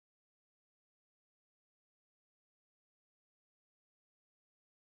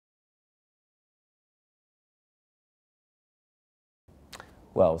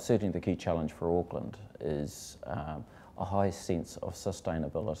Well, certainly the key challenge for Auckland is a high sense of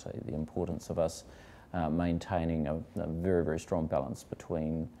sustainability, the importance of us maintaining a very, very strong balance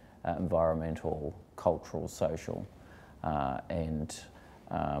between environmental, cultural, social and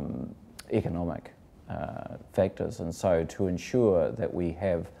economic factors. And so to ensure that we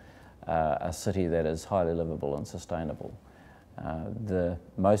have a city that is highly livable and sustainable, the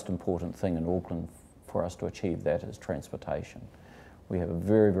most important thing in Auckland for us to achieve that is transportation. We have a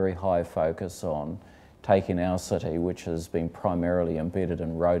very, very high focus on taking our city, which has been primarily embedded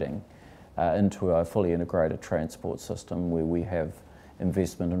in roading, into a fully integrated transport system where we have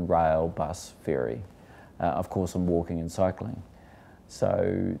investment in rail, bus, ferry, of course in walking and cycling.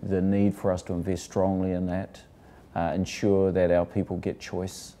 So the need for us to invest strongly in that, ensure that our people get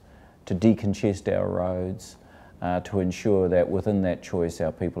choice, to decongest our roads, to ensure that within that choice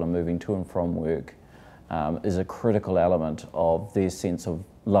our people are moving to and from work, is a critical element of their sense of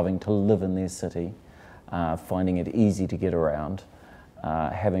loving to live in their city, finding it easy to get around,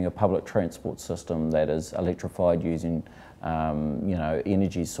 having a public transport system that is electrified using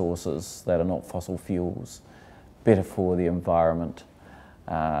energy sources that are not fossil fuels, better for the environment,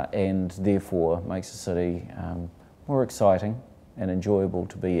 and therefore makes the city more exciting and enjoyable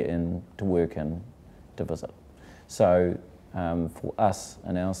to be in, to work in, to visit. So for us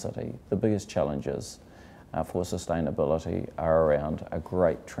in our city, the biggest challenges for sustainability are around a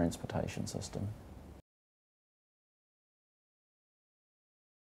great transportation system.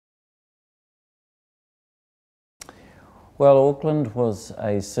 Well, Auckland was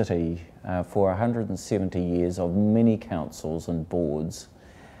a city for 170 years of many councils and boards,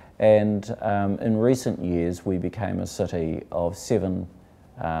 and in recent years we became a city of 7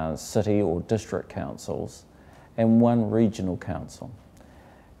 city or district councils and 1 regional council.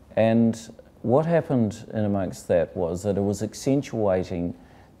 And what happened in amongst that was that it was accentuating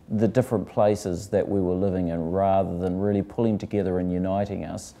the different places that we were living in rather than really pulling together and uniting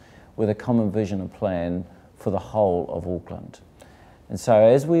us with a common vision and plan for the whole of Auckland. And so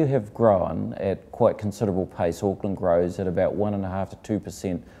as we have grown at quite considerable pace, Auckland grows at about 1.5 to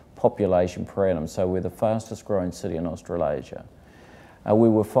 2% population per annum, so we're the fastest growing city in Australasia. We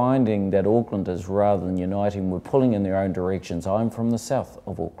were finding that Aucklanders, rather than uniting, were pulling in their own directions. I'm from the south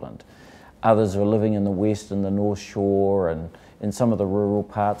of Auckland. Others are living in the west and the north shore and in some of the rural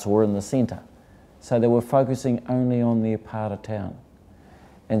parts or in the centre. So they were focusing only on their part of town.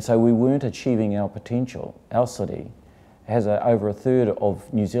 And so we weren't achieving our potential. Our city has over 1/3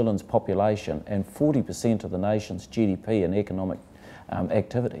 of New Zealand's population and 40% of the nation's GDP and economic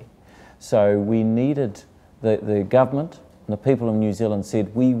activity. So we needed, the government and the people of New Zealand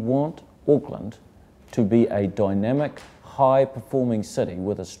said, we want Auckland to be a dynamic, high-performing city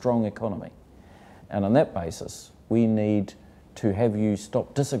with a strong economy. And on that basis, we need to have you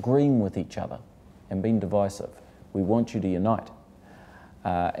stop disagreeing with each other and being divisive. We want you to unite.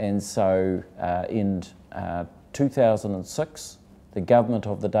 And so in 2006, the government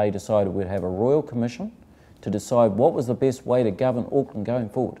of the day decided we'd have a royal commission to decide what was the best way to govern Auckland going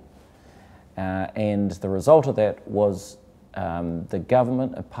forward. And the result of that was the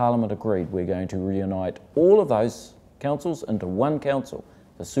government and Parliament agreed we're going to reunite all of those councils into 1 council,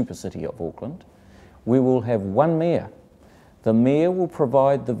 the super city of Auckland. We will have 1 mayor. The mayor will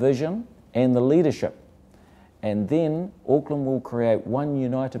provide the vision and the leadership. And then Auckland will create 1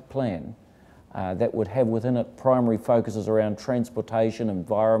 united plan that would have within it primary focuses around transportation,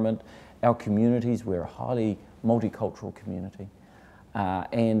 environment, our communities. We're a highly multicultural community.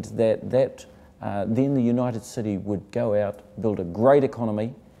 And then the United City would go out, build a great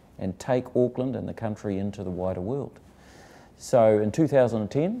economy and take Auckland and the country into the wider world. So in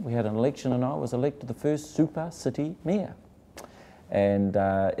 2010 we had an election and I was elected the first super city mayor. And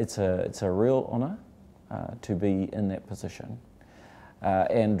it's a real honour to be in that position.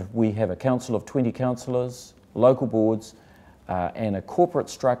 And we have a council of 20 councillors, local boards, and a corporate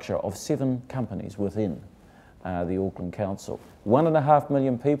structure of 7 companies within the Auckland Council. 1.5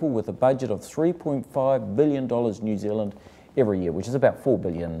 million people with a budget of $3.5 billion New Zealand every year, which is about $3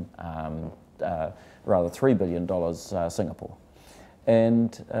 billion Singapore.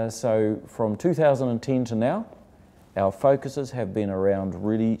 And so from 2010 to now, our focuses have been around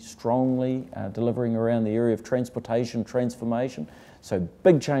really strongly delivering around the area of transportation transformation. So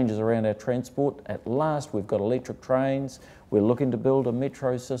big changes around our transport. At last we've got electric trains. We're looking to build a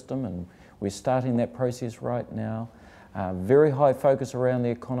metro system and we're starting that process right now. Very high focus around the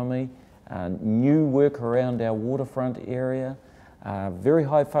economy. New work around our waterfront area. Very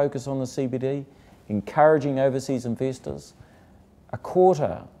high focus on the CBD. Encouraging overseas investors. A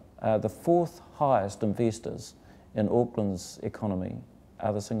quarter, the 4th highest investors in Auckland's economy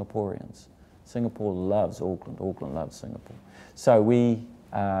are the Singaporeans. Singapore loves Auckland, Auckland loves Singapore. So we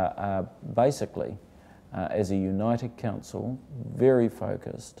are basically, as a united council, very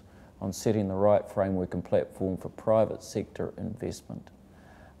focused on setting the right framework and platform for private sector investment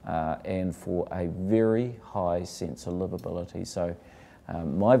and for a very high sense of livability. So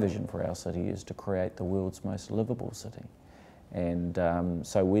my vision for our city is to create the world's most livable city. And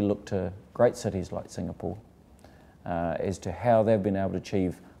so we look to great cities like Singapore as to how they've been able to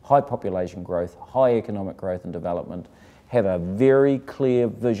achieve high population growth, high economic growth and development, have a very clear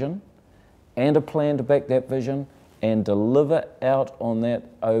vision and a plan to back that vision and deliver out on that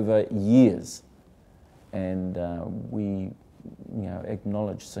over years. And we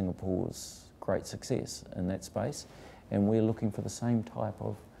acknowledge Singapore's great success in that space, and we're looking for the same type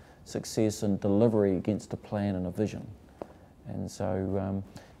of success and delivery against a plan and a vision. And so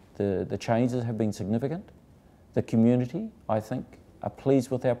the changes have been significant. The community, I think, are pleased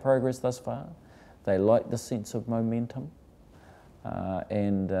with our progress thus far. They like the sense of momentum.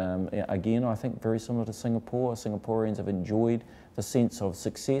 Again, I think very similar to Singapore, Singaporeans have enjoyed the sense of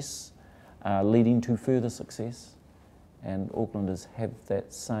success leading to further success, and Aucklanders have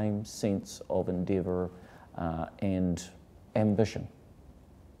that same sense of endeavour and ambition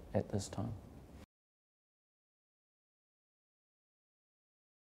at this time.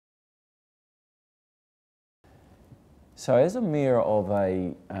 So as a mayor of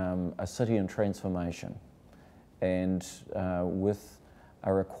a city in transformation, and with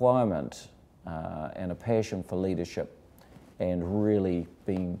a requirement and a passion for leadership, and really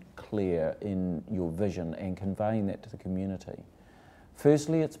being clear in your vision and conveying that to the community.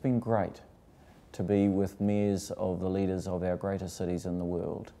 Firstly, it's been great to be with mayors of the leaders of our greatest cities in the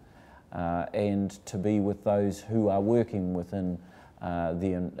world, and to be with those who are working within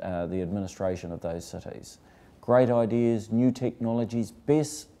the administration of those cities. Great ideas, new technologies,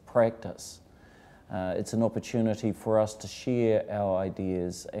 best practice. It's an opportunity for us to share our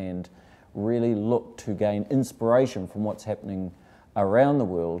ideas and really look to gain inspiration from what's happening around the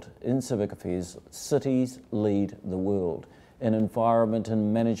world in civic affairs. Cities lead the world in environment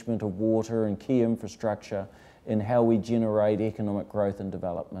and management of water and key infrastructure, in how we generate economic growth and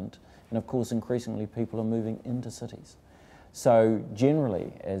development. And of course, increasingly people are moving into cities. So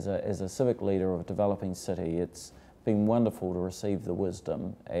generally, as a civic leader of a developing city, it's been wonderful to receive the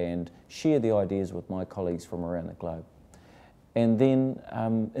wisdom and share the ideas with my colleagues from around the globe. And then,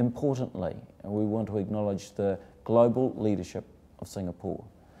 importantly, we want to acknowledge the global leadership of Singapore.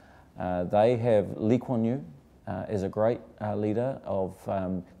 They have Lee Kuan Yew as a great leader of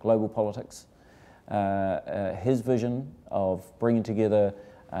global politics. His vision of bringing together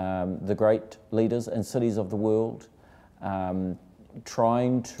the great leaders and cities of the world,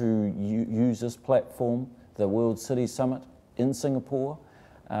 trying to use this platform, the World City Summit in Singapore,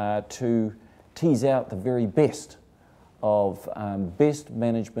 to tease out the very best of best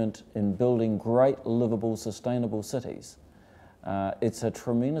management in building great, livable, sustainable cities. It's a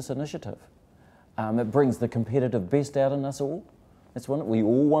tremendous initiative. It brings the competitive best out in us all. We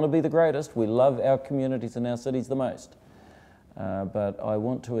all want to be the greatest. We love our communities and our cities the most. But I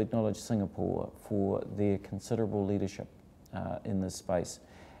want to acknowledge Singapore for their considerable leadership in this space.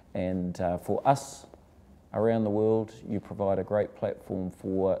 And for us around the world, you provide a great platform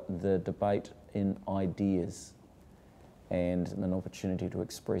for the debate in ideas and an opportunity to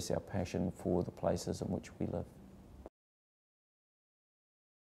express our passion for the places in which we live.